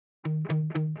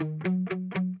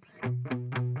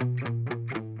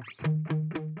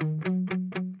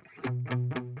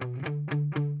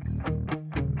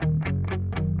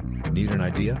Need an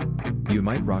idea? You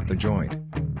might rock the joint.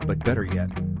 But better yet,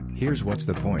 here's what's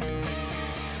the point.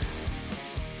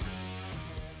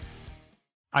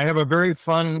 I have a very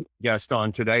fun guest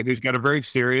on today who's got a very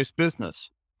serious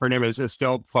business. Her name is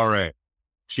Estelle Poiret.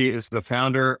 She is the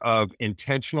founder of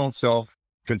Intentional Self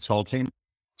Consulting.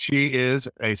 She is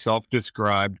a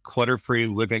self-described clutter-free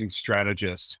living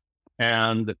strategist.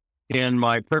 And in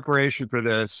my preparation for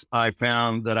this, I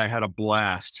found that I had a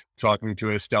blast talking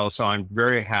to Estelle. So I'm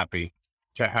very happy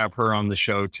to have her on the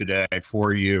show today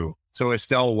for you. So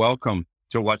Estelle, welcome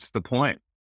to What's the Point?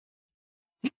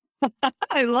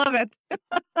 I love it.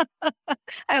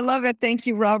 I love it. Thank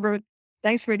you, Robert.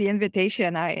 Thanks for the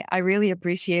invitation. I really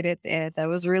appreciate it. And I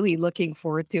was really looking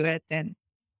forward to it. And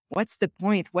what's the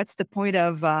point? What's the point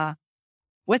of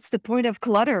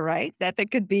clutter, right? That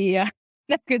could be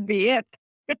that could be it.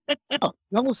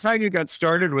 Tell us how you got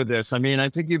started with this. I mean, I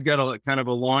think you've got a kind of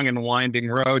a long and winding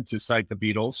road to cite the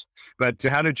Beatles, but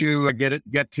how did you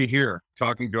get to here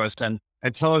talking to us and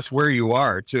tell us where you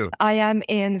are too? I am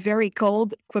in very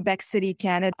cold Quebec City,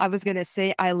 Canada. I was going to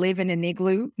say I live in an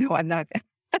igloo. No, I'm not.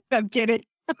 I'm kidding.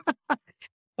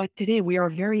 But today we are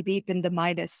very deep in the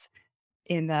minus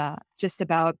in just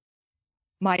about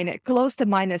close to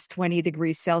minus 20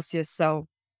 degrees Celsius. So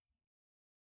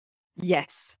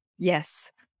yes,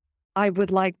 I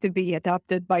would like to be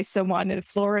adopted by someone in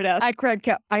Florida. I cranked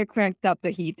up the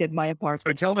heat in my apartment.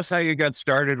 So tell us how you got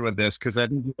started with this, because that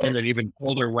in an even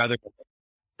colder weather.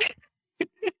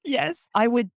 Yes, I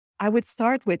would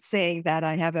start with saying that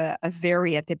I have a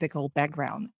very atypical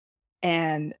background.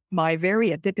 And my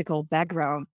very atypical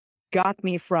background got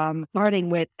me from starting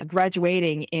with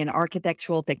graduating in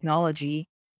architectural technology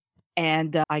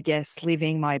and I guess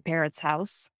leaving my parents'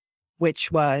 house, which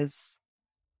was,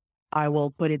 I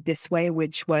will put it this way,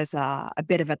 which was a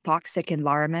bit of a toxic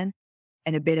environment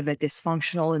and a bit of a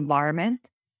dysfunctional environment.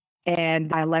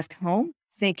 And I left home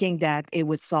thinking that it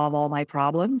would solve all my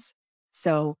problems.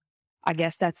 So I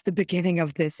guess that's the beginning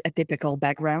of this atypical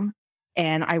background.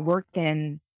 And I worked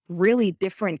in really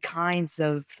different kinds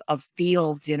of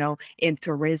fields, in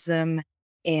tourism,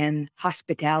 in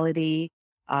hospitality.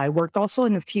 I worked also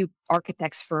in a few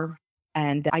architects firms.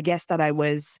 And I guess that I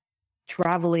was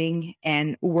traveling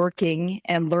and working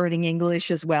and learning English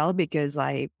as well because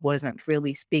I wasn't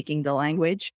really speaking the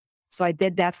language. So I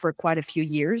did that for quite a few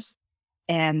years.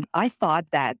 And I thought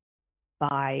that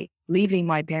by leaving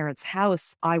my parents'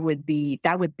 house, that would be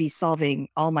solving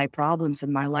all my problems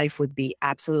and my life would be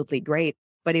absolutely great.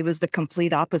 But it was the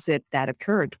complete opposite that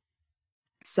occurred.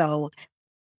 So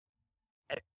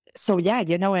yeah,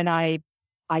 and I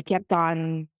kept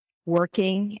on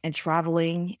working and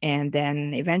traveling. And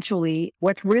then eventually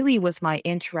what really was my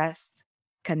interest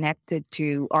connected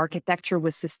to architecture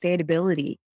was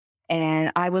sustainability.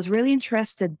 And I was really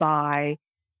interested by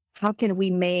how can we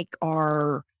make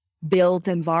our built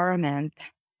environment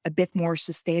a bit more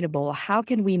sustainable? How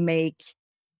can we make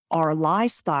our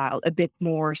lifestyle a bit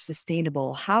more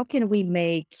sustainable? How can we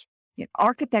make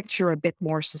architecture a bit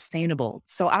more sustainable?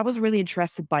 So I was really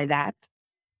interested by that.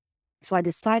 So I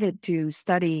decided to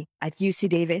study at UC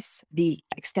Davis, the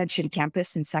Extension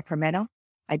campus in Sacramento.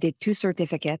 I did 2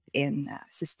 certificates in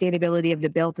sustainability of the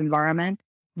built environment,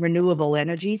 renewable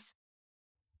energies.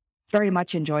 Very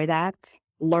much enjoy that,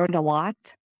 learned a lot,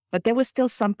 but there was still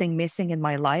something missing in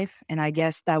my life. And I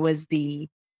guess that was the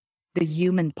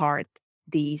human part,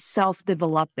 the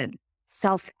self-development,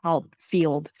 self-help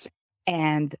field.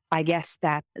 And I guess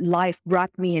that life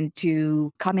brought me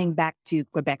into coming back to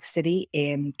Quebec City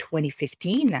in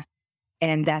 2015.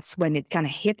 And that's when it kind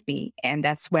of hit me. And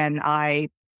that's when I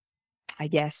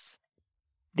guess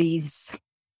these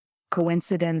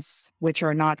coincidence, which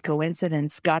are not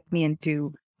coincidence, got me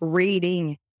into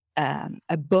reading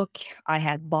a book I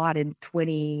had bought in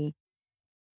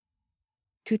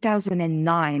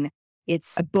 2009.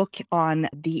 It's a book on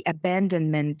the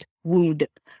abandonment wound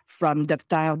from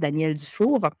Dr. Daniel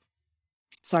Dufour.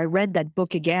 So I read that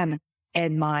book again,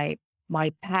 and my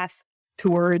path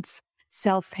towards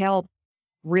self-help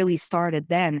really started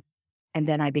then. And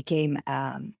then I became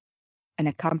an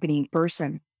accompanying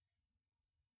person.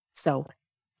 So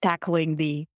tackling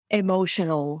the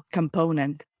emotional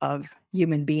component of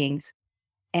human beings.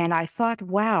 And I thought,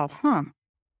 wow, I'm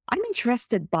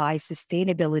interested by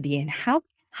sustainability and how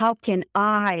can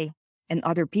I and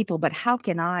other people, but how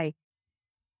can I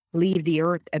leave the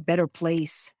earth a better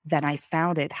place than I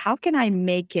found it? How can I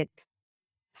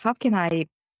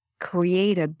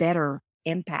create a better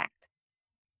impact?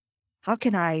 How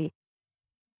can I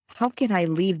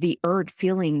leave the earth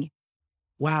feeling,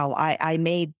 wow, I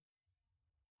made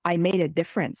a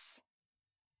difference?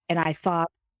 And I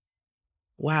thought,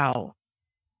 wow,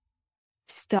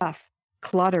 stuff,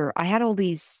 clutter. I had all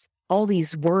these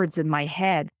words in my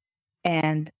head,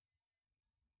 and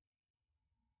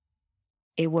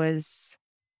it was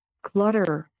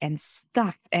clutter and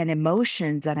stuff and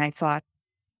emotions. And I thought,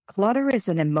 clutter is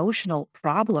an emotional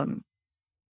problem.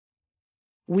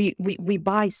 We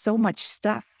buy so much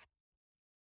stuff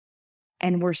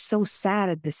and we're so sad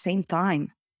at the same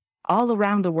time. All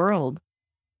around the world,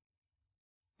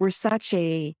 we're such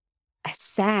a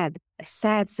sad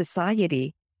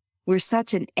society. We're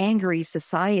such an angry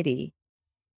society.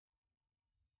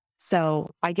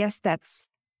 So I guess that's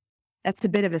a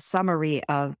bit of a summary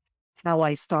of how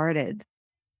I started.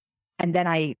 And then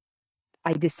I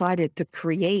decided to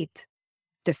create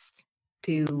to f-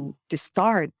 to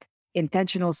start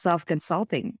intentional self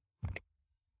consulting,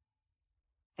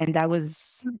 and that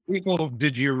was People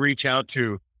did you reach out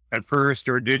to at first,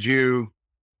 or did you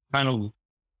kind of,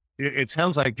 it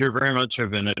sounds like you're very much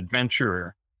of an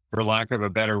adventurer, for lack of a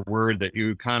better word, that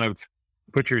you kind of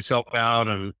put yourself out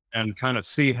and kind of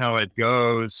see how it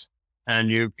goes. And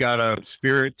you've got a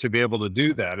spirit to be able to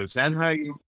do that. Is that how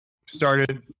you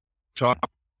started talking?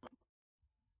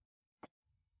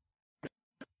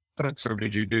 Or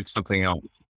did you do something else?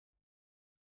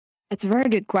 it's a very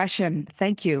good question.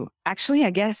 Thank you. Actually, I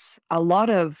guess a lot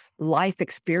of life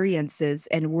experiences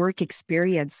and work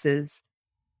experiences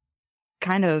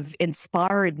kind of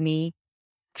inspired me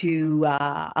to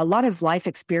a lot of life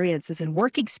experiences and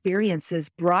work experiences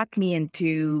brought me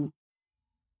into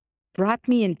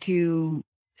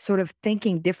sort of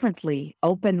thinking differently,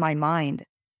 opened my mind.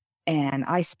 And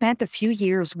I spent a few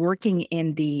years working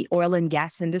in the oil and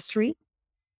gas industry.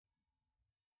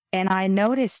 And I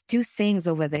noticed two things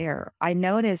over there. I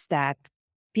noticed that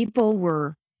people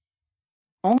were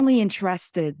only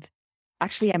interested.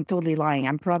 Actually, I'm totally lying.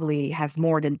 I'm probably have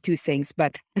more than two things,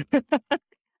 but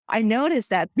I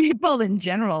noticed that people in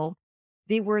general,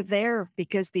 they were there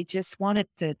because they just wanted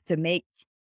to make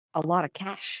a lot of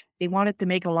cash. They wanted to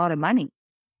make a lot of money.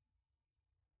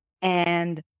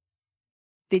 And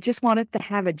they just wanted to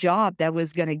have a job that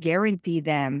was going to guarantee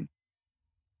them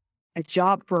a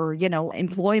job for,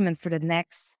 employment for the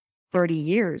next 30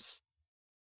 years.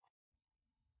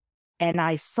 And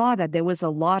I saw that there was a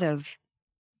lot of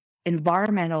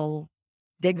environmental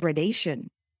degradation.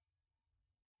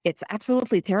 It's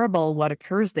absolutely terrible what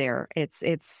occurs there. It's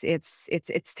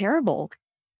terrible.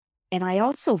 And I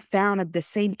also found at the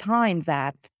same time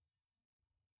that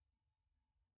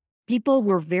people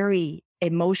were very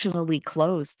emotionally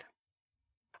closed.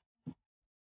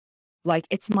 Like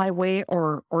it's my way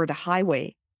or the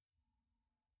highway.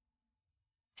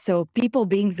 So people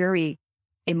being very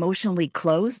emotionally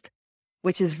closed,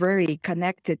 which is very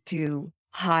connected to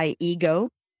high ego.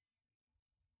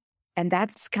 And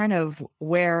that's kind of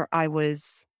where I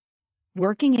was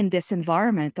working in this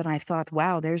environment. And I thought,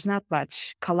 wow, there's not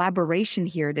much collaboration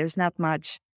here. There's not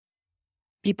much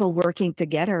people working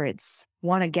together. It's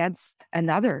one against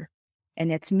another.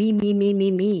 And it's me, me, me, me,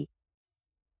 me.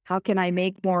 How can I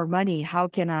make more money?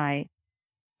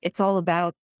 It's all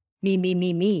about me, me,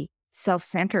 me, me,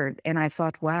 self-centered. And I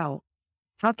thought, wow,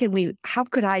 how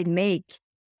could I make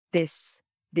this,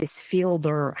 this field,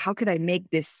 or how could I make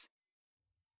this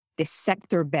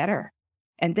sector better?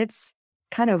 And that's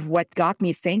kind of what got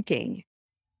me thinking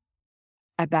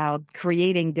about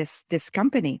creating this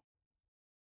company.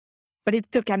 But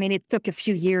it took a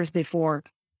few years before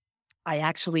I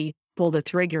actually pulled the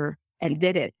trigger and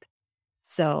did it.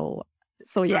 So,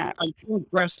 so yeah, I'm so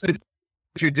impressed that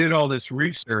you did all this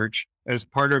research as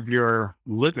part of your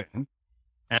living,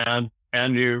 and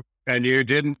you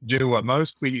didn't do what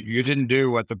you didn't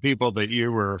do what the people that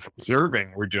you were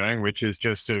serving were doing, which is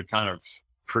just to kind of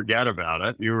forget about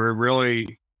it. You were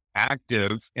really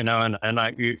active,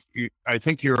 I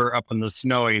think you were up in the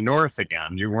snowy north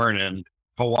again. You weren't in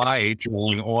Hawaii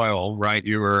drilling oil, right?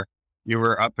 You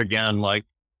were up again, like,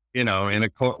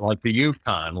 like the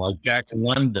Yukon, like Jack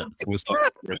London was,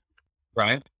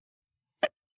 right?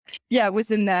 yeah, it was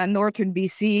in northern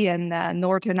BC and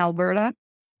northern Alberta.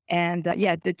 And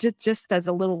yeah, just as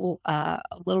a little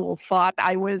thought,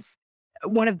 I was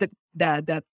one of the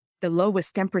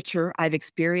lowest temperature I've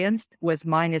experienced was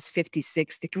minus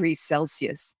 56 degrees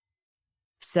Celsius.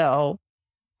 So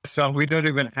So we don't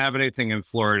even have anything in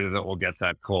Florida that will get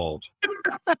that cold.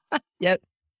 yeah,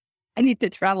 I need to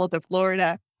travel to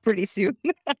Florida pretty soon.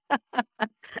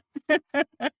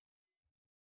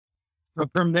 But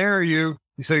from there,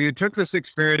 so you took this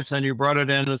experience and you brought it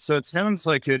in. And so it sounds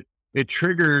like it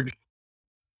triggered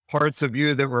parts of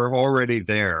you that were already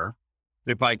there,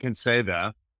 if I can say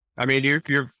that. I mean,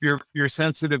 you're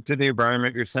sensitive to the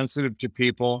environment, you're sensitive to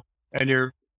people, and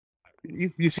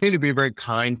you seem to be a very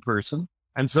kind person.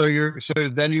 And so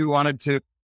then you wanted to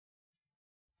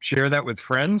share that with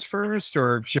friends first,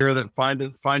 or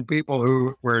find people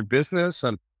who were in business,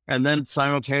 and then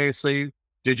simultaneously,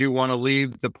 did you want to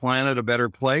leave the planet a better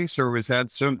place, or was that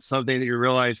something that you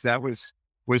realized that was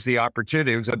the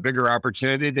opportunity? It was a bigger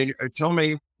opportunity. Tell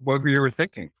me what you were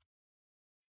thinking.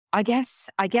 I guess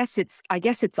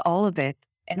it's all of it.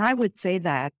 And I would say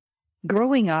that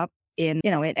growing up in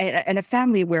a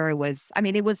family where it was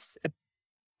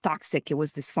toxic, it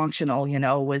was dysfunctional,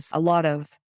 it was a lot of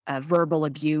verbal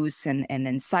abuse and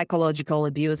then psychological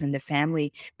abuse in the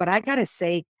family. But I gotta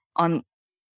say, on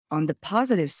on the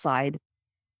positive side,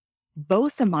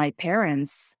 both of my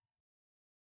parents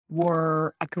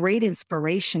were a great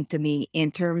inspiration to me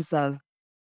in terms of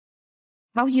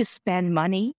how you spend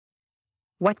money,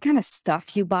 what kind of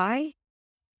stuff you buy,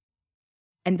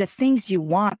 and the things you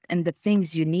want and the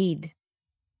things you need,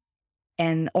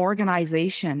 and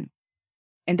organization.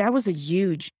 And that was a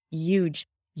huge, huge,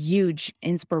 huge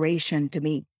inspiration to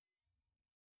me.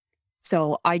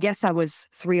 So I guess I was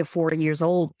 3 or 4 years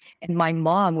old, and my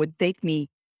mom would take me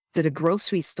to the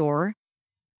grocery store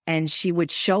and she would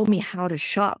show me how to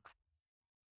shop.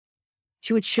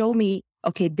 She would show me,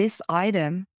 okay, this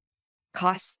item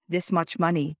costs this much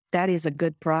money. That is a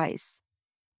good price.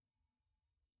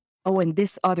 Oh, and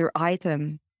this other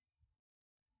item,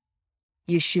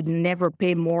 you should never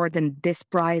pay more than this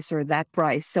price or that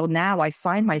price. So now I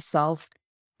find myself,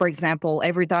 for example,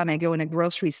 every time I go in a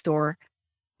grocery store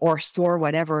or store,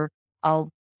 whatever, I'll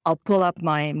I'll pull up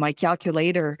my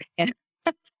calculator and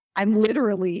I'm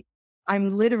literally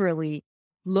I'm literally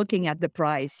looking at the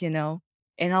price, and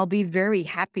I'll be very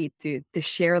happy to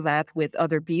share that with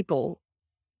other people.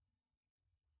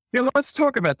 Yeah, let's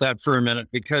talk about that for a minute,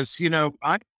 because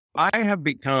I have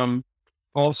become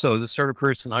also the sort of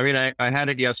person. I mean, I had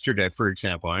it yesterday, for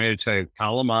example. I need to tell you,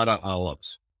 Kalamata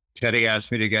olives. Teddy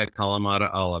asked me to get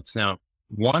Kalamata olives. Now,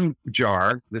 one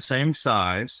jar, the same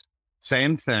size,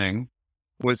 same thing,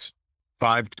 was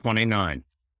 $5.29.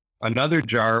 Another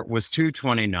jar was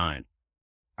 $2.29.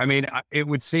 I mean, it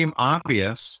would seem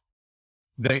obvious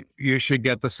that you should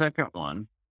get the second one.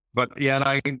 But yet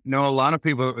I know a lot of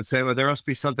people that would say, well, there must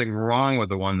be something wrong with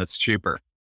the one that's cheaper.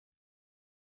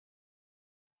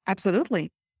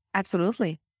 Absolutely.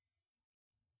 Absolutely.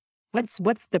 What's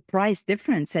the price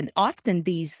difference? And often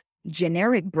these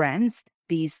generic brands,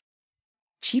 these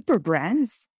cheaper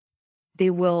brands,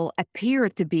 they will appear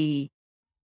to be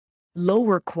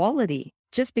lower quality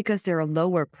just because they're a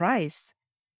lower price.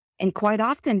 And quite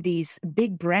often these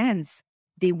big brands,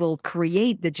 they will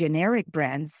create the generic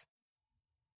brands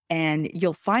and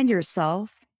you'll find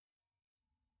yourself,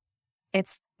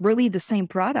 it's really the same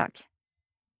product.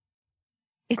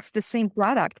 It's the same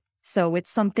product. So it's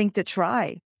something to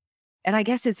try. And I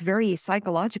guess it's very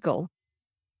psychological.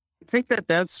 I think that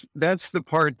that's the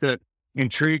part that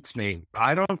intrigues me.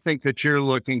 I don't think that you're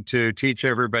looking to teach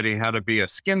everybody how to be a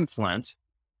skinflint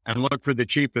and look for the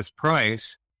cheapest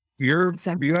price.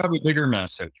 Exactly. You have a bigger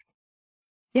message.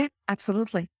 Yeah,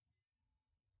 absolutely.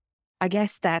 I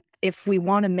guess that if we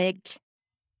want to make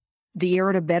the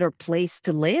earth a better place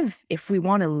to live, if we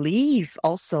want to leave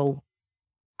also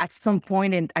at some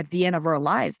point at the end of our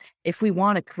lives, if we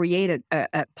want to create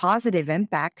a positive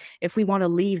impact, if we want to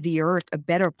leave the earth a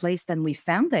better place than we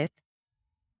found it,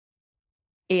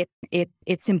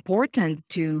 it's important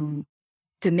to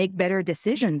make better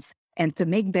decisions. And to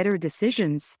make better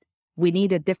decisions, we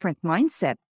need a different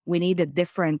mindset. We need a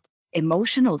different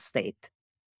emotional state.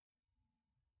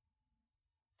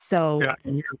 So Yeah,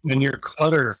 and your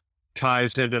clutter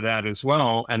ties into that as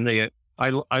well. And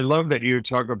I love that you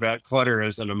talk about clutter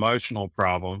as an emotional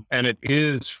problem, and it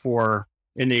is for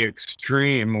in the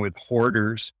extreme with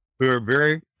hoarders who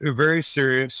are a very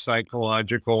serious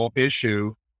psychological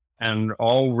issue, and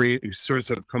all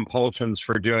sorts of compulsions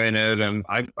for doing it. And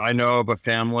I know of a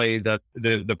family that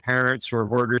the parents were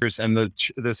hoarders, and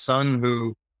the son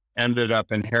who ended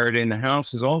up inheriting the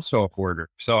house is also a hoarder.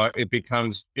 So it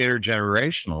becomes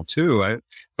intergenerational too.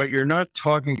 But you're not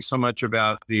talking so much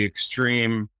about the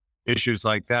extreme issues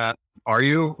like that, are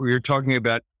you? You're talking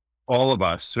about all of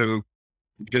us who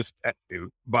just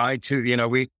buy too.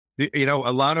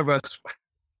 A lot of us,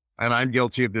 and I'm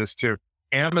guilty of this too.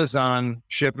 Amazon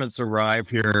shipments arrive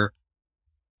here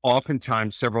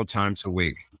oftentimes several times a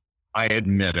week. I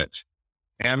admit it.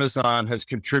 Amazon has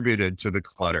contributed to the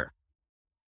clutter.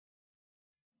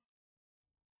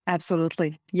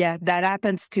 absolutely. Yeah, that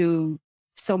happens to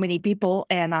so many people.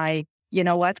 And you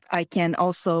know what? I can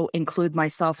also include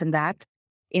myself in that.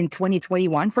 In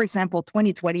 2021, for example,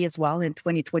 2020 as well, in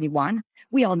 2021,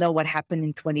 we all know what happened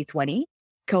in 2020.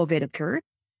 COVID occurred.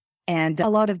 And a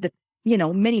lot of the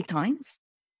many times.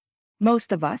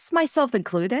 Most of us, myself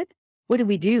included, what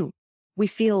do? We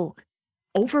feel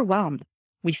overwhelmed.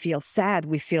 We feel sad.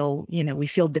 We feel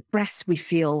depressed. We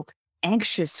feel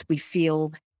anxious. We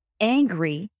feel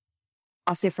angry.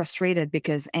 I'll say frustrated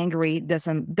because angry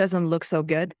doesn't look so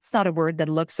good. It's not a word that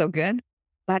looks so good,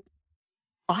 but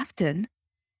often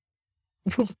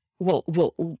we'll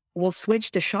we'll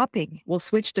switch to shopping. We'll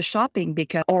switch to shopping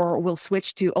or we'll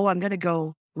switch to, oh, I'm gonna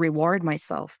go reward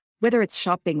myself. Whether it's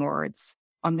shopping or it's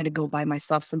I'm gonna go buy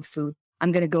myself some food.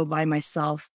 I'm gonna go buy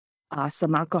myself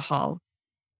some alcohol.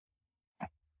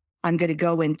 I'm gonna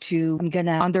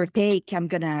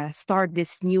start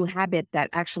this new habit that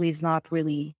actually is not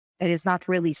really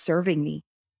serving me.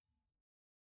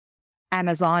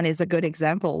 Amazon is a good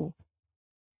example.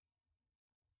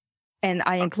 And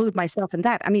I include myself in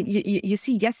that. I mean, you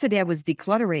see, yesterday I was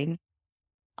decluttering.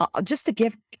 Just to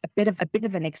give a bit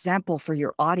of an example for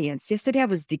your audience. Yesterday I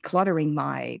was decluttering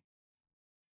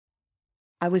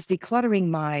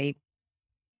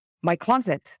my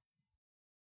closet,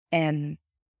 and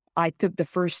I took the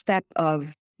first step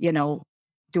of,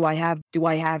 do I have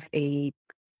a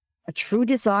true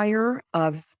desire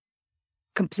of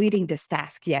completing this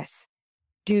task? Yes.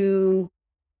 Do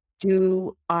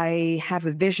I have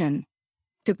a vision?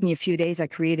 Took me a few days. I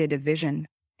created a vision,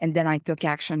 and then I took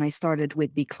action. I started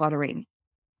with decluttering.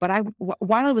 But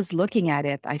while I was looking at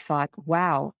it, I thought,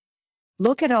 wow,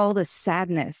 look at all the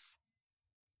sadness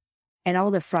and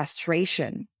all the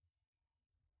frustration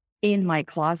in my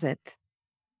closet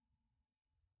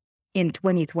in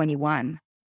 2021.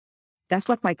 That's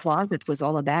what my closet was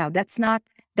all about. That's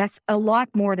a lot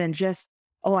more than just,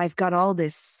 oh, I've got all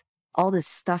this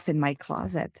stuff in my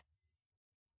closet.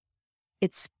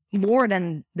 It's more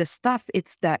than the stuff.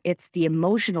 It's the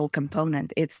emotional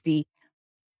component. It's the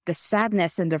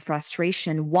sadness and the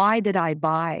frustration. Why did I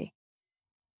buy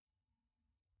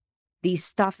these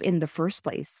stuff in the first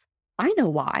place? I know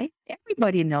why.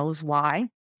 Everybody knows why.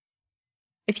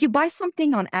 If you buy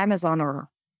something on Amazon or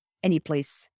any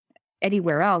place,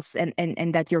 anywhere else, and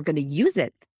that you're going to use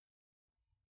it,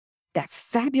 that's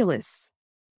fabulous.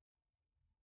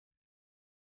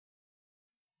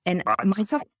 And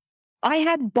myself, I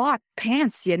had bought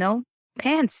pants in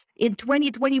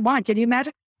 2021. Can you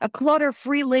imagine? A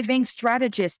clutter-free living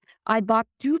strategist. I bought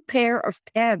 2 pair of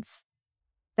pants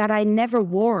that I never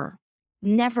wore.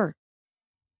 Never.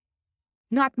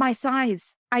 Not my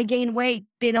size. I gain weight.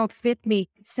 They don't fit me.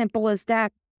 Simple as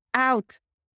that. Out.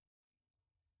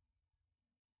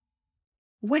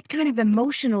 What kind of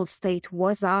emotional state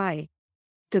was I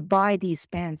to buy these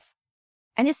pants?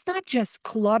 And it's not just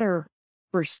clutter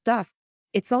for stuff.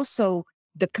 It's also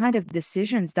the kind of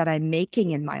decisions that I'm making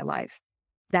in my life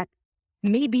that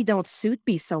maybe don't suit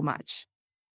me so much.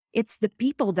 It's the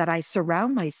people that I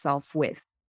surround myself with.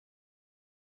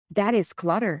 That is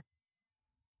clutter.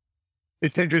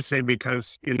 It's interesting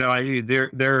because, there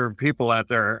are people out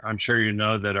there, I'm sure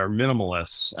that are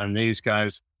minimalists, and these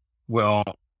guys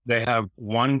they have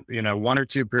one or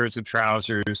two pairs of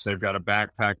trousers, they've got a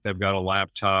backpack, they've got a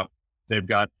laptop, they've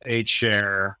got a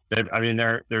chair.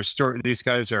 These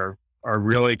guys are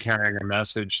really carrying a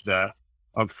message that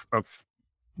of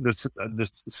this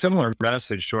similar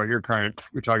message to what you're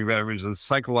talking about, which is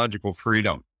psychological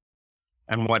freedom.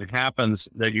 And what happens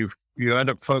that you end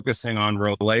up focusing on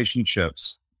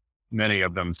relationships, many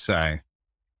of them say.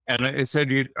 And I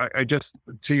said, I just,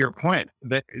 to your point,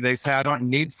 they say, I don't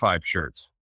need 5 shirts.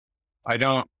 I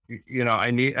don't, I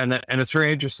need, and it's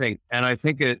very interesting. And I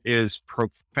think it is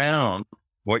profound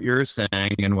what you're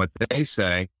saying and what they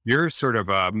say. You're sort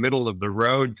of middle of the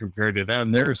road compared to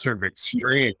them. They're sort of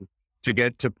extreme to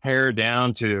get to pare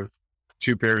down to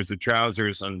 2 pairs of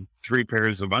trousers and 3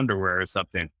 pairs of underwear or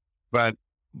something. But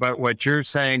what you're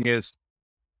saying is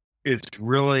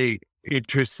really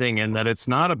interesting in that it's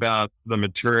not about the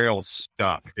material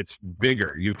stuff. It's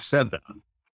bigger. You've said that.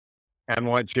 And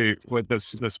what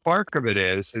the spark of it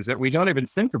is that we don't even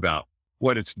think about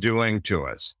what it's doing to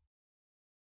us.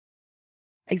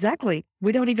 Exactly.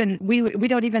 We don't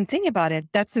even think about it.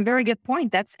 That's a very good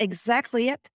point. That's exactly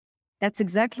it.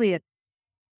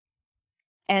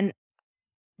 And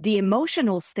the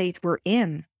emotional state we're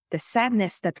in, the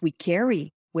sadness that we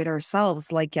carry with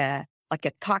ourselves, like a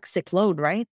toxic load,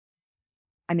 right?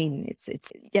 I mean, it's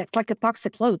like a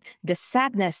toxic load. The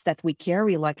sadness that we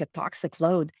carry like a toxic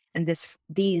load, and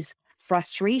these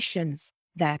frustrations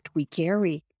that we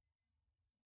carry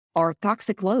are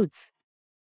toxic loads.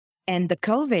 And the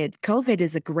COVID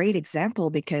is a great example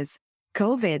because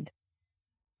COVID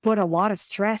put a lot of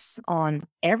stress on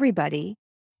everybody.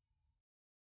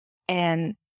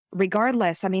 And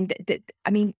regardless, I mean,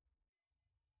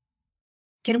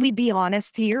 Can we be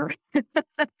honest here?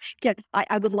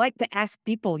 I would like to ask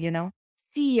people,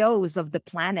 CEOs of the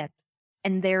planet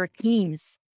and their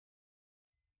teams,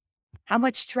 how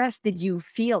much stress did you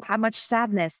feel? How much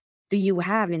sadness do you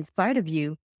have inside of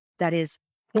you that is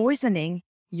poisoning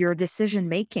your decision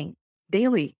making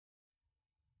daily?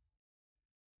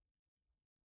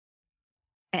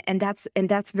 And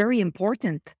that's very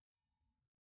important.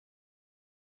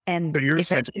 And So you're if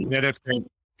saying it, that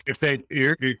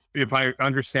if I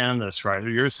understand this right,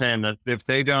 you're saying that if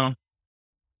they don't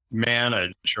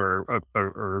manage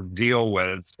or deal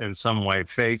with in some way,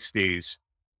 face these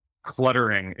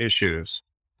cluttering issues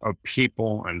of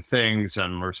people and things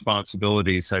and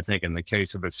responsibilities, I think in the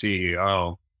case of a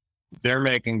CEO, they're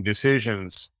making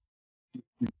decisions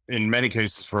in many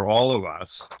cases for all of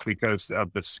us because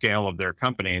of the scale of their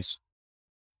companies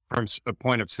from a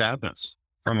point of sadness,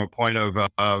 from a point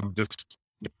of just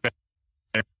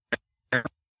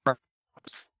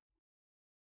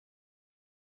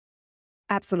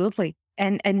absolutely.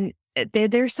 And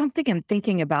there's something I'm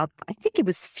thinking about. I think it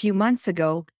was a few months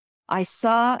ago. I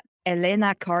saw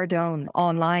Elena Cardone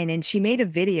online and she made a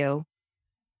video,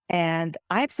 and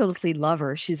I absolutely love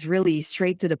her. She's really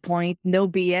straight to the point, no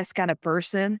BS kind of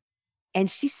person.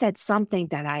 And she said something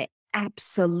that I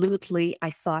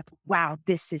thought, wow,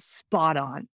 this is spot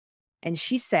on. And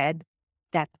she said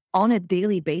that on a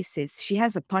daily basis, she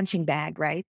has a punching bag,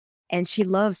 right? And she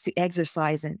loves to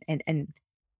exercise and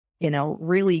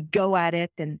really go at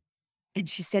it. And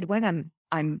she said, when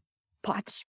I'm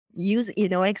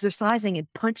exercising and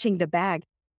punching the bag,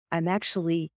 I'm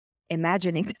actually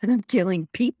imagining that I'm killing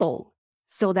people,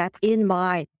 so that in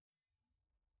my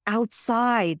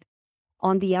outside,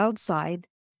 on the outside,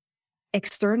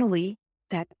 externally,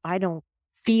 that I don't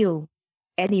feel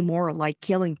anymore like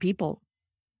killing people.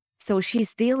 So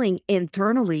she's dealing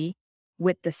internally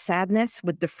with the sadness,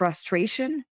 with the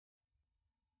frustration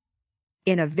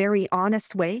in a very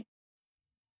honest way,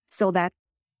 so that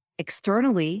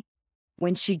externally,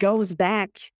 when she goes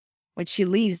back, when she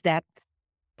leaves that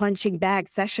punching bag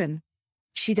session,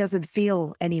 she doesn't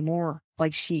feel anymore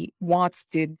like she wants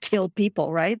to kill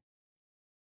people, right?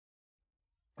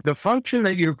 the function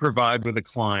that you provide with a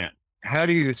client. How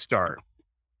do you start?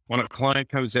 When a client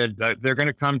comes in, they're going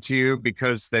to come to you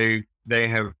because they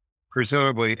have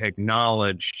presumably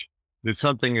acknowledged that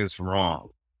something is wrong.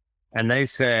 And they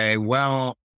say,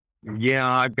 well, yeah,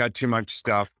 I've got too much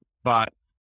stuff, but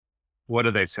what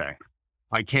do they say?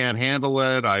 I can't handle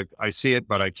it. I see it,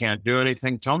 but I can't do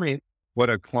anything. Tell me what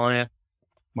a client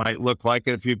might look like.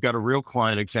 If you've got a real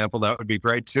client example, that would be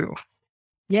great too. If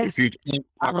Yes. you can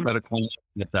talk Um, about a client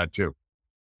at that too.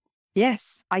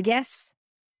 yes, I guess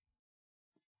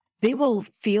they will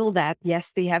feel that,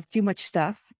 yes, they have too much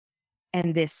stuff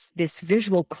and this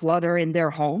visual clutter in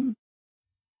their home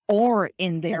or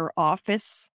in their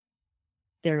office.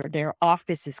 Their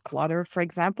office is cluttered, for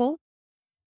example,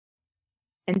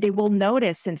 and they will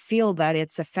notice and feel that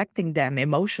it's affecting them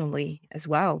emotionally as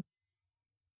well.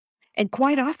 And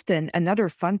quite often, another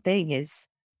fun thing is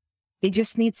they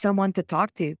just need someone to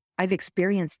talk to. I've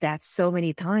experienced that so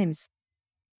many times.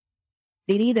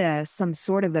 They need some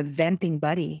sort of a venting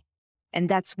buddy. And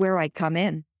that's where I come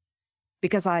in,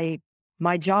 because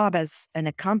my job as an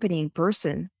accompanying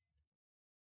person,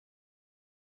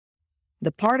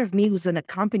 the part of me who's an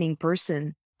accompanying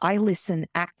person, I listen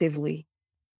actively.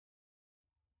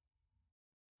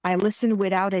 I listen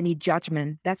without any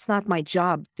judgment. That's not my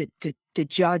job to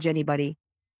judge anybody.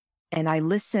 And I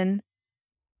listen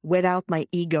without my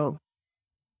ego.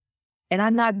 And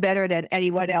I'm not better than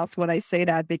anyone else when I say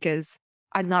that, because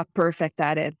I'm not perfect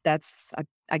at it. That's,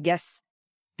 I guess,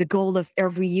 the goal of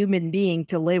every human being,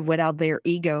 to live without their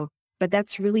ego. But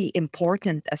that's really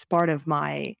important as part of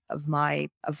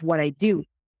what I do.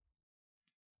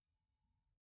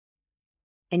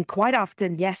 And quite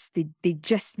often, yes, they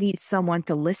just need someone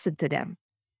to listen to them.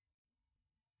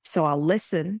 So I'll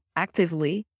listen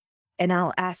actively and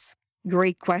I'll ask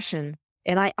great questions.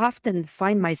 And I often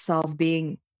find myself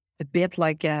being a bit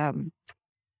like a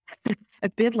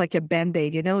bit like a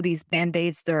band-aid. These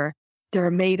band-aids, they're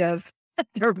made of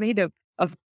they're made of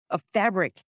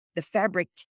fabric, the fabric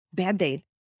band-aid.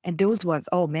 And those ones,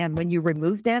 oh man, when you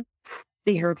remove them,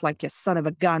 they hurt like a son of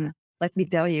a gun, let me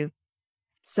tell you.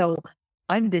 So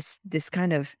I'm this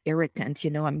kind of irritant,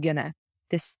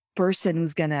 this person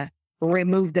who's gonna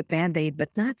remove the band-aid, but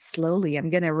not slowly. I'm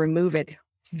gonna remove it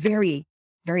very,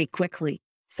 very quickly.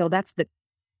 So that's the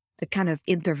kind of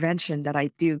intervention that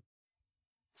I do.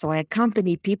 So I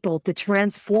accompany people to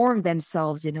transform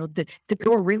themselves, to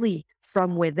go really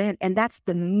from within. And that's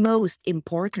the most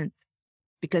important,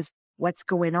 because what's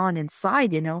going on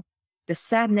inside, the the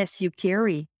sadness you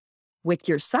carry with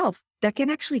yourself that can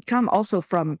actually come also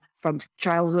from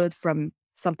childhood, from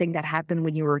something that happened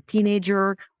when you were a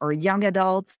teenager or a young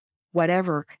adult,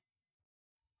 whatever.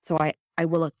 So I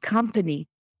will accompany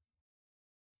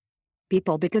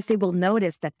people because they will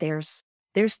notice that there's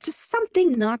just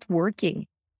something not working,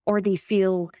 or they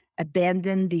feel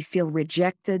abandoned, they feel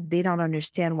rejected, they don't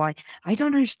understand why. I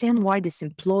don't understand why this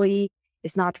employee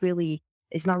is not really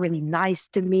nice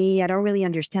to me. I don't really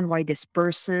understand why this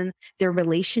person, their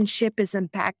relationship is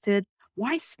impacted.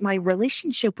 Why is my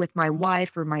relationship with my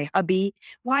wife or my hubby,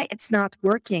 why it's not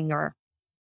working? Or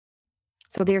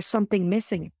so there's something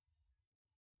missing.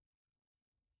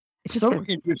 It's just So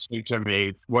interesting to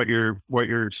me what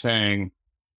you're saying,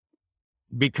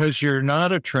 because you're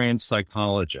not a trained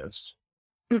psychologist.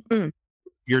 mm-mm.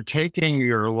 You're taking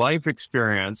your life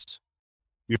experience,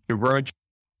 you brought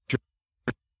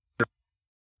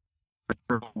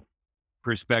your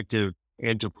perspective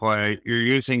into play. You're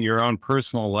using your own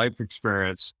personal life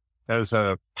experience as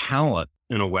a palette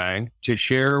in a way to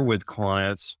share with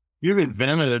clients. You've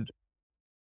invented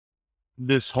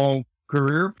this whole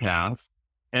career path,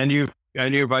 and you've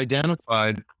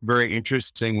identified very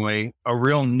interestingly a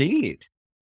real need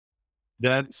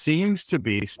that seems to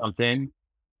be something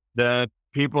that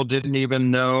people didn't even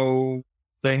know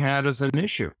they had as an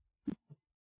issue.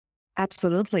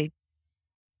 Absolutely.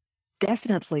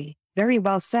 Definitely. Very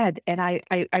well said. And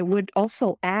I would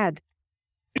also add,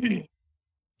 you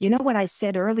know what I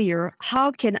said earlier?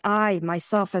 How can I,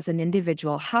 myself as an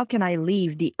individual, how can I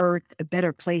leave the earth a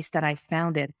better place than I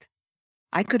found it?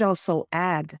 I could also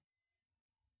add,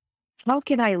 how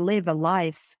can I live a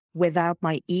life without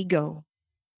my ego?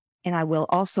 And I will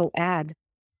also add,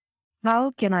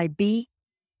 how can I be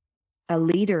a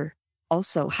leader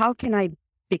also? How can I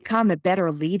become a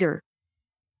better leader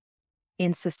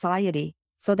in society?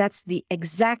 So that's the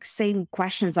exact same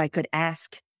questions I could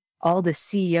ask all the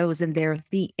CEOs and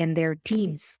their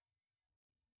teams.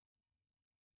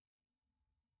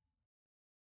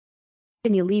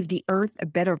 Can you leave the earth a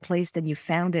better place than you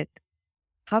found it?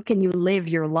 How can you live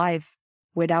your life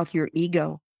without your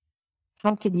ego?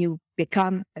 How can you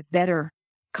become a better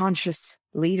conscious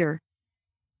leader?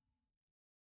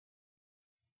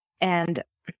 And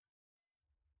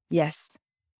yes,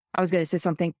 I was going to say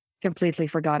something, completely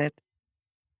forgot it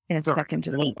in a Sorry. second.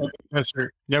 Yes,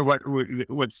 sir. No,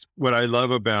 what I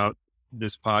love about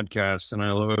this podcast, and I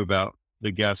love about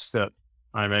the guests that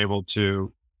I'm able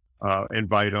to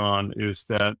invite on, is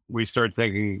that we start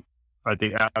thinking at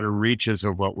the outer reaches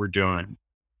of what we're doing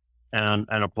and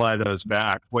apply those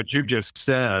back. What you just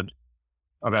said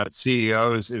about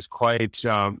CEOs is quite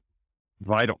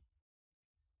vital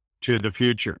to the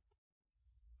future.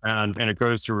 And it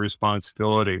goes to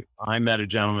responsibility. I met a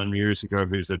gentleman years ago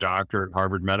who's a doctor at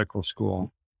Harvard Medical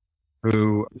School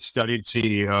who studied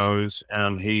CEOs,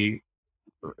 and he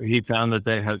found that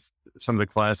they had some of the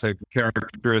classic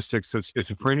characteristics of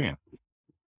schizophrenia.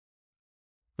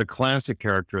 The classic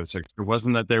characteristics. It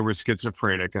wasn't that they were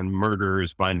schizophrenic and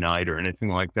murderers by night or anything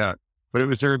like that, but it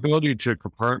was their ability to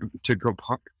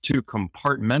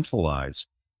compartmentalize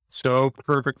so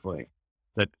perfectly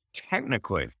that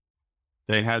technically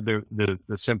they had the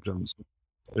symptoms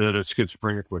that a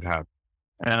schizophrenic would have.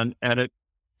 And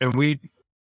we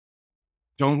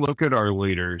don't look at our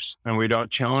leaders, and we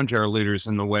don't challenge our leaders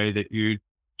in the way that you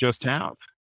just have.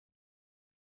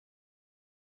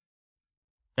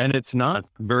 And it's not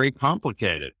very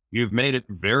complicated. You've made it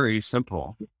very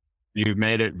simple. You've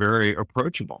made it very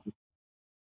approachable.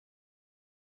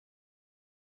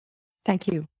 Thank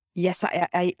you. Yes,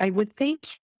 I would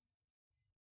think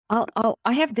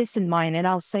I have this in mind, and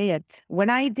I'll say it. When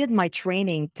I did my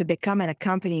training to become an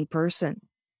accompanying person,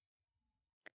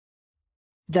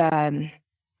 the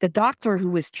doctor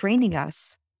who was training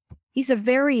us, he's a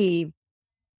very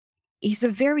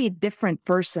different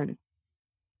person.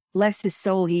 Bless his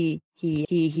soul. He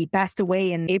passed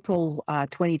away in April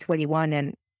 2021,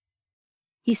 and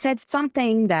he said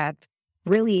something that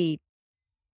really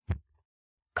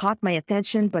caught my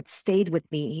attention but stayed with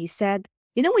me. He said,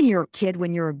 "You know, when you're a kid,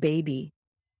 when you're a baby,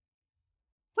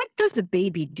 what does a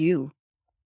baby do?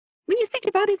 When you think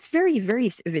about it, it's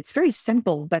very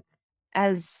simple. But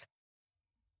as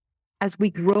we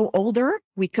grow older,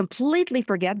 we completely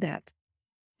forget that.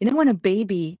 You know, when a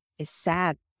baby is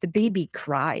sad, the baby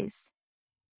cries.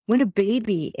 When a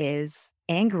baby is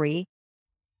angry,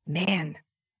 man,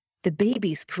 the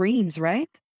baby screams, right?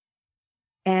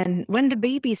 And when the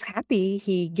baby's happy,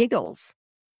 he giggles."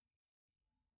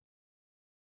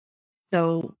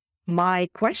 So my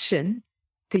question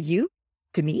to you,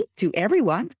 to me, to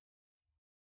everyone,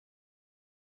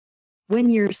 when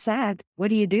you're sad, what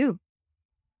do you do?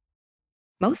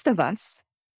 Most of us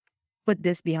put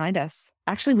this behind us.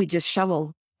 Actually, we just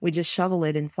shovel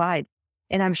it inside.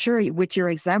 And I'm sure with your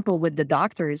example with the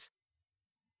doctors,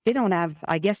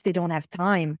 I guess they don't have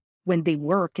time when they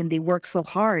work and they work so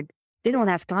hard. They don't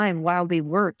have time while they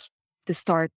work to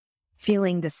start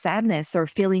feeling the sadness or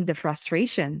feeling the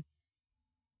frustration.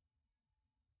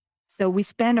 So we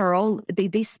spend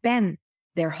they spend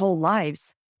their whole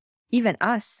lives, even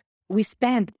us, we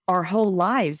spend our whole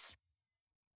lives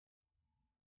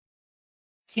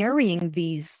carrying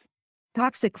these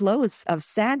toxic loads of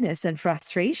sadness and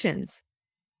frustrations.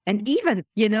 And even,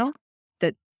 the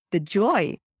the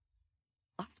joy.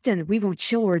 Often we won't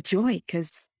show our joy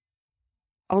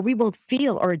or we won't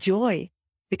feel our joy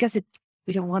because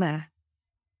we don't want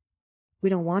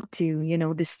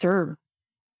to, disturb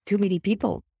too many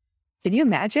people. Can you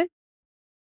imagine?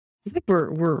 It's like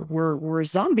we're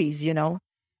zombies,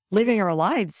 living our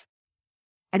lives.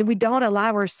 And we don't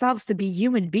allow ourselves to be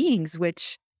human beings,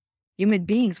 which human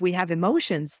beings, we have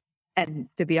emotions. And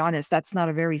to be honest, that's not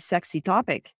a very sexy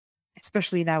topic,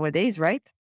 especially nowadays, right?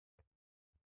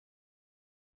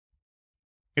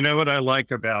 You know what I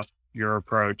like about your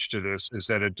approach to this is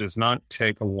that it does not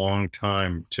take a long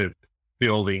time to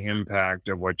feel the impact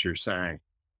of what you're saying.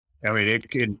 I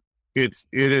mean,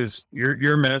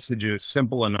 your message is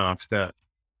simple enough that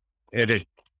we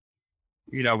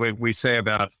say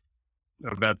about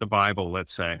the Bible,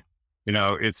 let's say,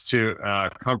 it's to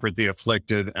comfort the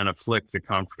afflicted and afflict the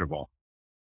comfortable.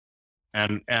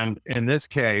 And in this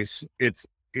case, it's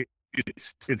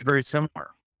very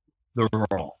similar, the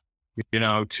role,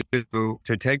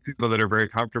 to take people that are very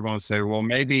comfortable and say, well,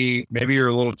 maybe you're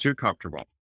a little too comfortable.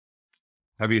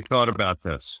 Have you thought about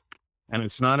this? And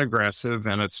it's not aggressive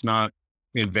and it's not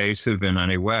invasive in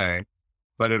any way,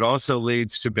 but it also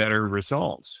leads to better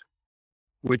results,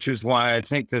 which is why I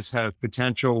think this has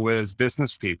potential with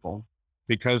business people,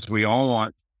 because we all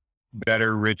want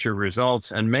better, richer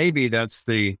results. And maybe that's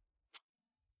the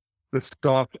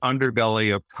soft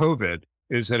underbelly of COVID,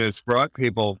 is that it's brought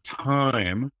people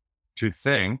time to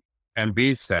think and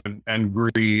be sad and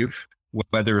grieve,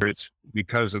 whether it's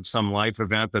because of some life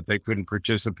event that they couldn't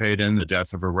participate in, the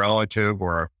death of a relative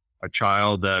or a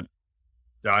child that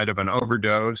died of an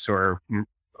overdose or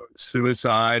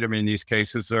suicide. I mean, these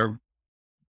cases are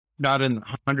not in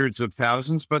hundreds of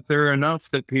thousands, but they're enough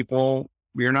that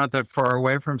you're not that far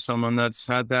away from someone that's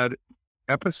had that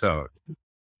episode.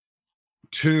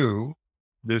 Two,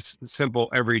 this simple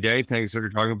everyday things that we're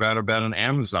talking about an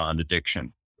Amazon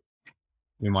addiction,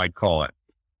 you might call it,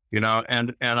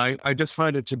 and I just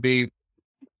find it to be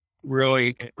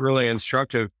really, really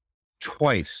instructive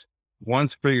twice,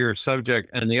 once for your subject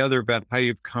and the other about how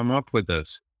you've come up with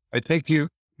this. I think to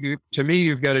me,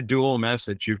 you've got a dual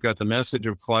message. You've got the message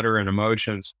of clutter and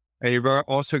emotions, and you've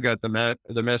also got the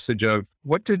message of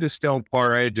what did Estelle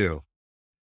Poiret do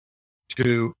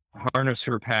to harness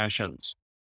her passions?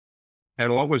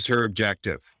 And what was her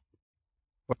objective?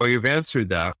 Well, you've answered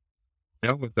that. You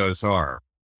know what those are.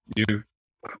 You've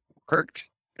worked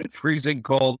at freezing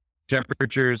cold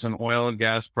temperatures and oil and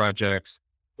gas projects,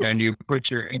 and you put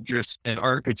your interest in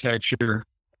architecture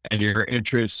and your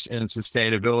interests in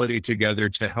sustainability together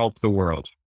to help the world.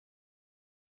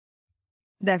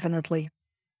 Definitely.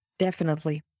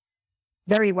 Definitely.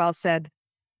 Very well said.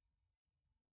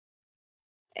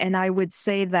 And I would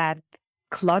say that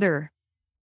clutter,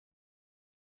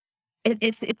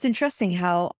 it's interesting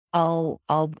how I'll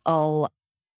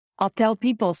tell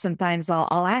people sometimes,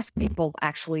 I'll ask people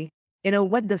actually,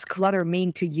 what does clutter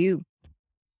mean to you?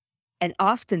 And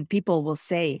often people will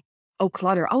say, oh,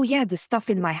 clutter. Oh yeah, the stuff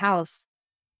in my house.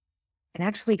 And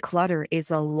actually clutter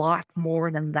is a lot more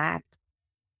than that.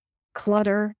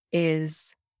 Clutter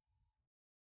is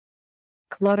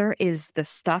the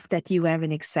stuff that you have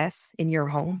in excess in your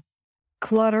home.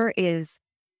 Clutter is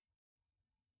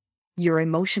your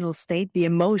emotional state, the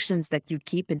emotions that you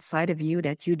keep inside of you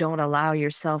that you don't allow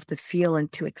yourself to feel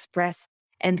and to express.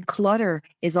 And clutter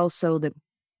is also the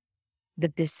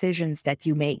decisions that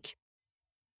you make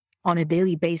on a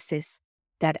daily basis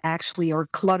that actually are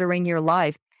cluttering your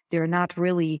life. They're not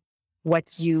really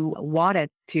what you wanted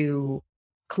to.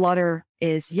 Clutter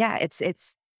is,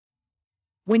 it's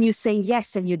when you say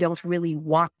yes and you don't really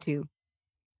want to.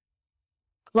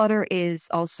 Clutter is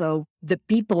also the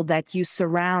people that you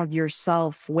surround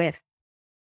yourself with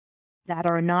that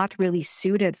are not really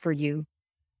suited for you.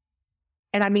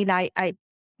 And I mean,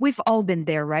 we've all been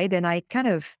there, right? And I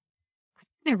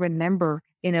remember,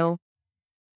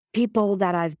 people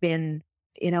that I've been,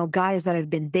 guys that I've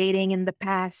been dating in the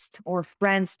past, or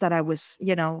friends that I was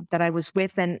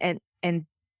with, and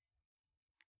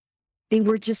they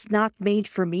were just not made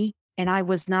for me and I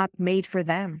was not made for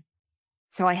them.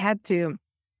 So I had to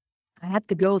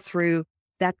go through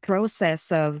that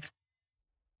process of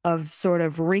sort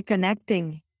of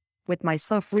reconnecting with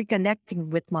myself, reconnecting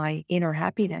with my inner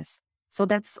happiness. So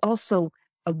that's also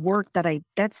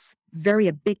that's very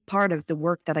a big part of the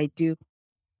work that I do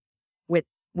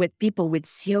with people, with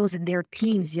CEOs and their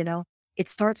teams. It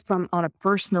starts from on a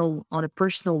personal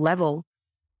level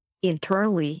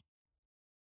internally.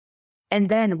 And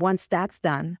then once that's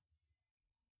done,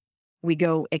 we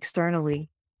go externally.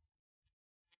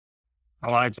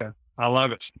 I like it. I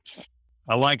love it.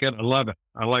 I like it. I love it.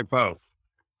 I like both.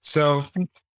 So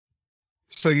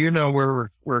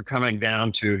where we're coming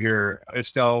down to here,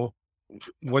 Estelle,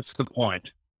 what's the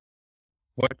point?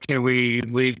 What can we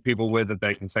leave people with that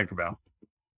they can think about?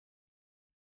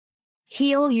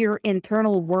 Heal your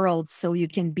internal world so you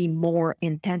can be more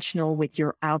intentional with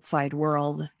your outside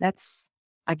world. That's,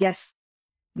 I guess,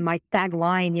 my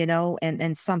tagline,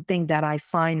 and something that I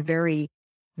find very,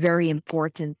 very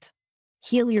important.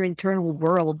 Heal your internal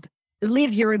world.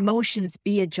 Live your emotions,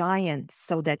 be a giant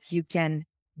so that you can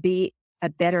be a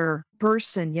better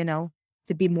person,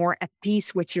 to be more at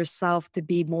peace with yourself, to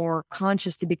be more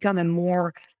conscious, to become a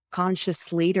more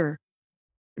conscious leader.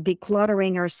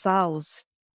 Decluttering ourselves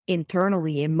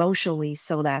internally, emotionally,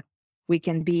 so that we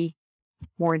can be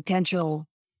more intentional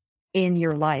in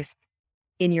your life,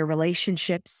 in your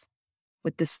relationships,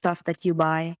 with the stuff that you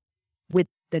buy, with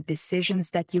the decisions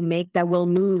that you make that will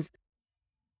move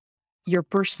your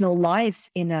personal life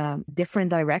in a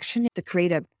different direction to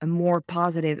create a more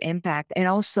positive impact. And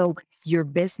also your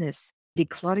business.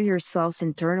 Declutter yourselves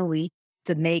internally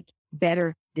to make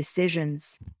better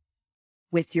decisions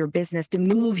with your business, to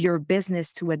move your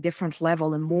business to a different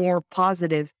level and more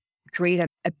positive, create a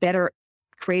better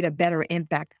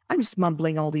impact. I'm just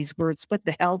mumbling all these words. What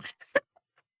the hell?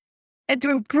 And to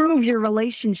improve your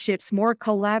relationships, more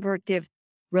collaborative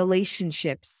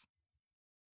relationships.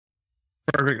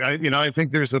 Perfect. I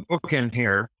think there's a book in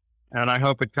here, and I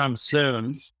hope it comes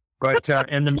soon. But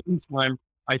in the meantime,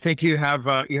 I think you have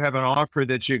an offer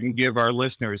that you can give our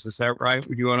listeners. Is that right?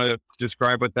 Do you want to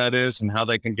describe what that is and how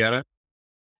they can get it?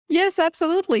 Yes,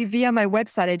 absolutely. Via my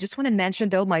website. I just want to mention,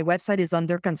 though, my website is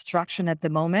under construction at the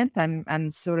moment.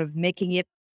 I'm sort of making it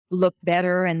look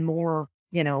better and more,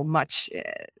 much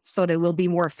so that it will be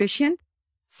more efficient.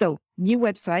 So new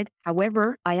website.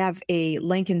 However, I have a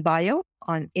link in bio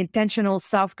on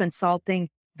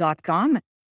intentionalselfconsulting.com.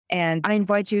 And I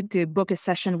invite you to book a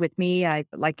session with me. I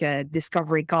like a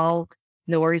discovery call.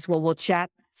 No worries. We'll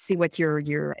chat, see what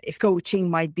your if coaching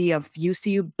might be of use to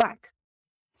you. But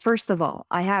first of all,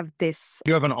 I have this. Do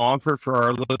you have an offer for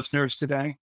our listeners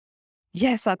today?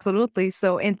 Yes, absolutely.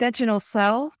 So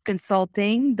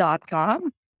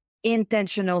intentionalselfconsulting.com,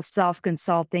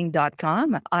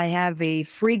 intentionalselfconsulting.com. I have a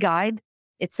free guide.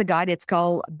 It's a guide. It's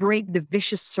called Break the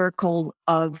Vicious Circle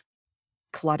of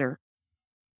Clutter.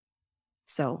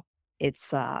 So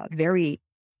it's a very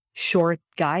short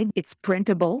guide. It's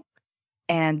printable,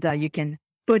 and you can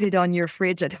put it on your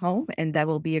fridge at home, and that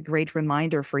will be a great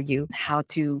reminder for you how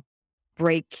to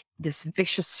break this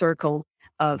vicious circle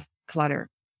of clutter.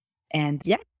 And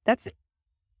yeah, that's it.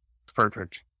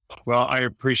 Perfect. Well, I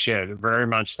appreciate it very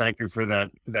much. Thank you for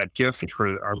that gift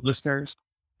for our listeners.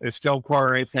 Estelle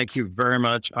Poiret, thank you very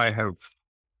much. I have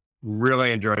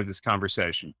really enjoyed this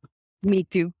conversation. Me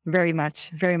too. Very much.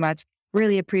 Very much.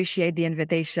 Really appreciate the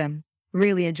invitation.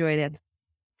 Really enjoyed it.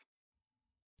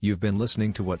 You've been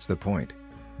listening to What's the Point?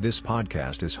 This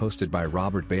podcast is hosted by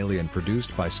Robert Bailey and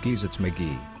produced by Skizits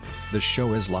McGee. The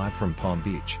show is live from Palm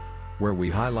Beach, where we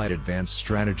highlight advanced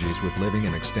strategies with living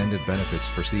and extended benefits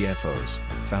for CFOs,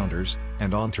 founders,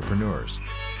 and entrepreneurs.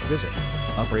 Visit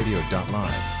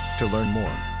upradio.live to learn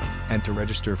more and to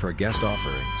register for guest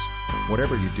offerings.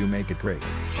 Whatever you do, make it great.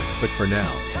 But for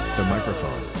now, the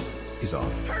microphone is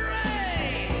off.